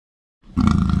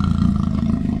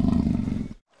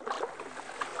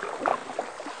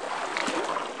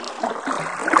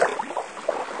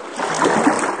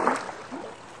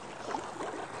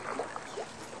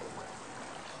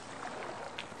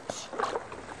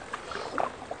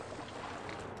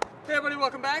everybody,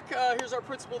 welcome back. Here's our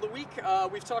principle of the week.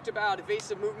 We've talked about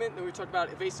evasive movement, then we talked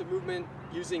about evasive movement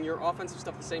using your offensive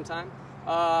stuff at the same time.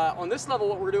 On this level,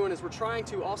 what we're doing is we're trying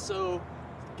to also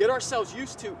get ourselves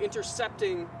used to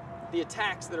intercepting the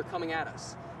attacks that are coming at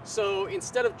us. So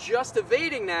instead of just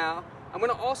evading now, I'm going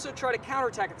to also try to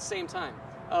counterattack at the same time.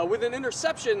 With an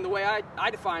interception, the way I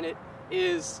define it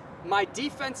is my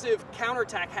defensive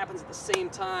counterattack happens at the same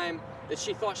time that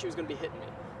she thought she was going to be hitting me.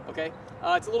 Okay,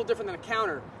 it's a little different than a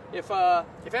counter. If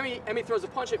Emmy throws a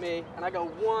punch at me and I go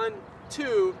 1,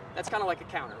 2, that's kind of like a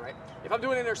counter, right? If I'm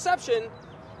doing an interception,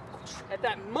 at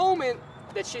that moment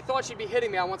that she thought she'd be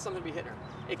hitting me, I want something to be hitting her.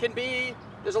 It can be,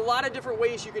 there's a lot of different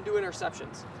ways you can do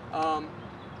interceptions.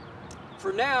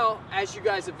 For now, as you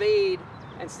guys evade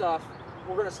and stuff,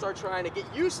 we're going to start trying to get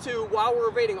used to, while we're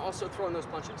evading, also throwing those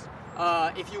punches.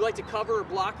 If you like to cover or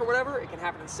block or whatever, it can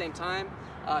happen at the same time,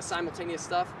 simultaneous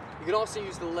stuff. You can also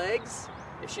use the legs.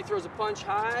 If she throws a punch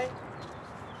high,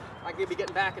 I could be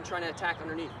getting back and trying to attack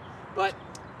underneath. But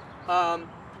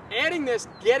adding this,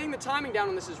 getting the timing down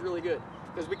on this is really good,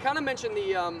 because we kind of mentioned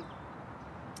that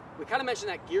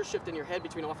gear shift in your head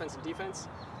between offense and defense.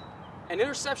 An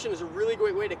interception is a really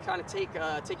great way to kind of take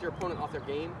your opponent off their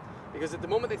game, because at the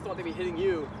moment they thought they'd be hitting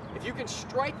you, if you can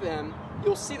strike them,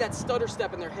 you'll see that stutter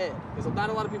step in their head, because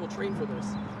not a lot of people train for this.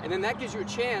 And then that gives you a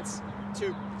chance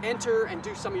to enter and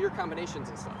do some of your combinations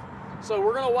and stuff. So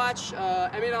we're going to watch,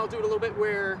 Emmy and I'll do it a little bit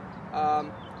where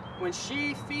when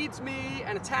she feeds me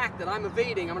an attack that I'm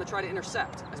evading, I'm going to try to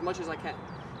intercept as much as I can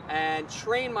and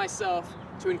train myself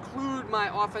to include my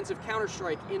offensive counter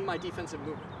strike in my defensive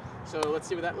movement. So let's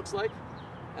see what that looks like,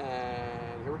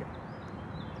 and here we go.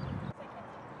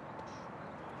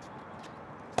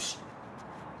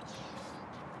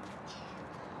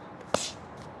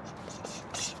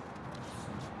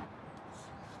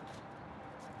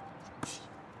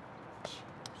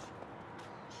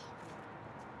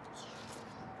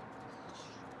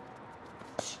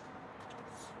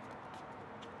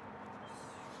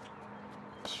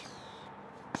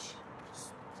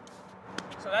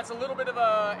 So that's a little bit of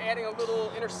adding a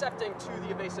little intercepting to the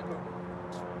evasive movement.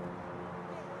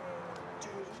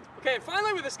 Okay, and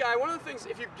finally with this guy, one of the things,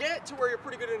 if you get to where you're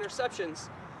pretty good at interceptions,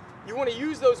 you want to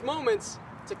use those moments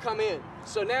to come in.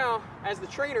 So now, as the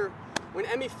trainer, when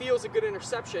Emmy feels a good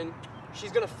interception,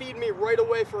 she's going to feed me right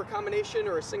away for a combination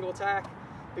or a single attack,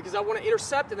 because I want to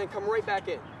intercept and then come right back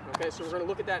in. Okay, so we're going to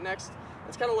look at that next.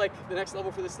 That's kind of like the next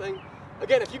level for this thing.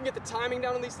 Again, if you can get the timing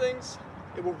down on these things,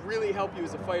 it will really help you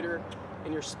as a fighter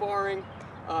in your sparring.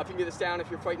 If you can get this down, if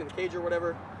you're fighting in the cage or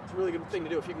whatever, it's a really good thing to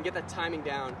do. If you can get that timing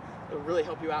down, it'll really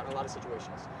help you out in a lot of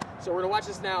situations. So we're gonna watch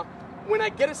this now. When I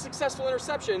get a successful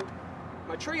interception,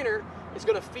 my trainer is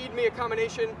gonna feed me a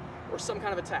combination or some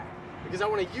kind of attack, because I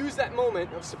wanna use that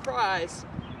moment of surprise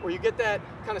where you get that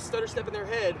kind of stutter step in their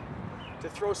head to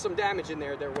throw some damage in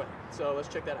their way. So let's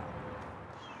check that out.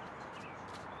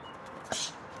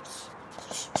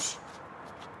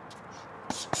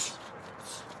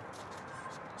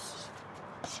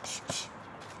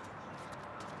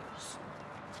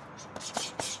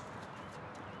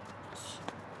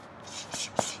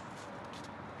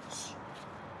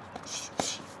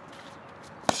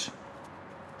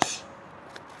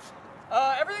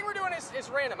 Everything we're doing is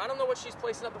random. I don't know what she's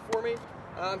placing up before me.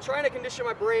 I'm trying to condition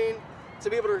my brain to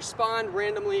be able to respond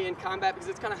randomly in combat, because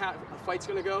it's kind of how a fight's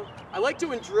going to go. I like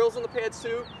doing drills on the pads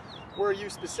too, where you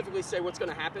specifically say what's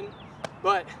going to happen.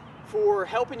 But for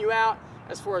helping you out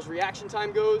as far as reaction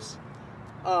time goes,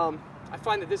 I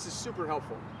find that this is super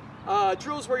helpful.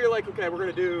 Drills where you're like, okay, we're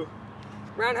going to do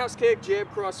roundhouse kick, jab,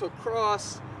 cross, hook,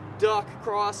 cross, duck,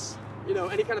 cross, you know,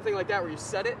 any kind of thing like that where you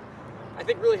set it, I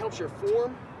think really helps your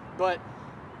form. But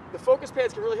the focus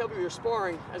pads can really help you with your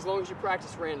sparring as long as you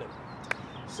practice random.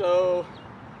 So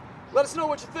let us know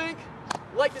what you think.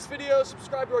 Like this video,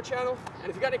 subscribe to our channel, and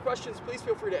if you got any questions, please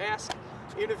feel free to ask.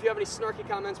 Even if you have any snarky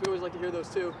comments, we always like to hear those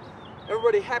too.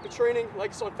 Everybody, happy training.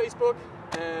 Like us on Facebook,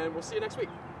 and we'll see you next week.